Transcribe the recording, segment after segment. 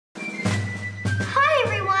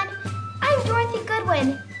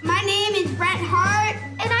Goodwin. My name is Brent Hart.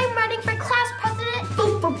 And I'm running for class president.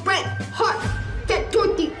 Vote for Brent Hart. Get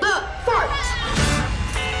Dorothy the fart.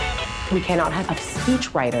 We cannot have a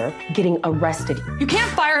speechwriter getting arrested. You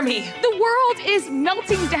can't fire me. The world is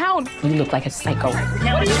melting down. You look like a psycho. What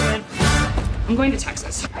are you doing? I'm going to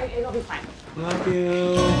Texas. It'll be fine. Love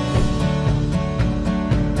you.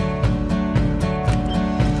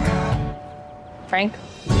 Frank?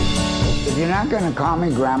 If you're not gonna call me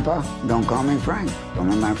Grandpa, don't call me Frank.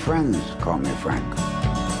 Only my friends call me Frank.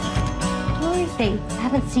 Dorothy, I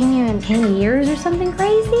haven't seen you in 10 years or something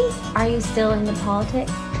crazy. Are you still into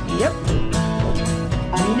politics? Yep.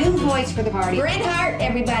 A new voice for the party. Brent Hart,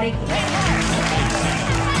 everybody.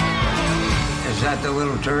 Is that the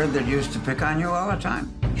little turd that used to pick on you all the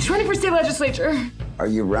time? He's running for state legislature. Are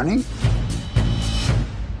you running?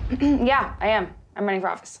 Yeah, I am. I'm running for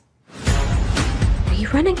office. Are you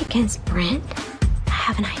running against Brent? I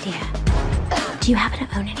have an idea. Do you happen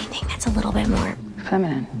to own anything that's a little bit more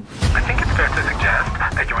Feminine. I think it's fair to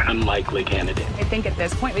suggest that you're an unlikely candidate. I think at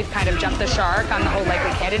this point we've kind of jumped the shark on the whole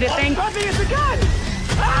likely candidate thing. Buffy, it's a gun!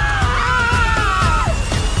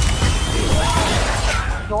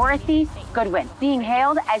 Dorothy Goodwin, being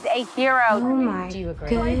hailed as a hero. Oh my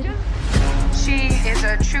good. She is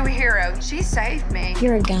a true hero. She saved me.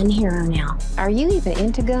 You're a gun hero now. Are you even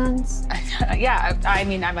into guns? Yeah, I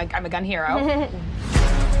mean, I'm a gun hero.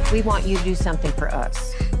 We want you to do something for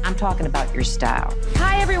us. I'm talking about your style.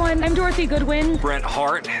 Hi, everyone. I'm Dorothy Goodwin. Brent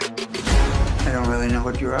Hart. I don't really know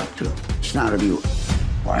what you're up to. It's not of you.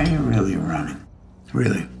 Why are you really running?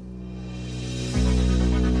 Really?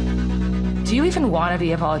 Do you even want to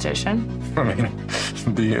be a politician? I mean,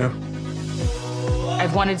 do you?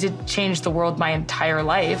 I've wanted to change the world my entire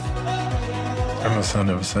life. I'm the son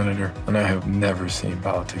of a senator, and I have never seen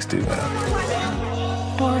politics do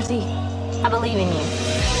that. Dorothy, I believe in you.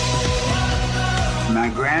 My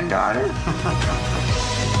granddaughter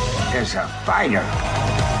is a fighter.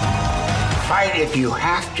 Fight if you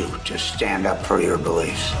have to stand up for your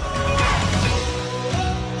beliefs.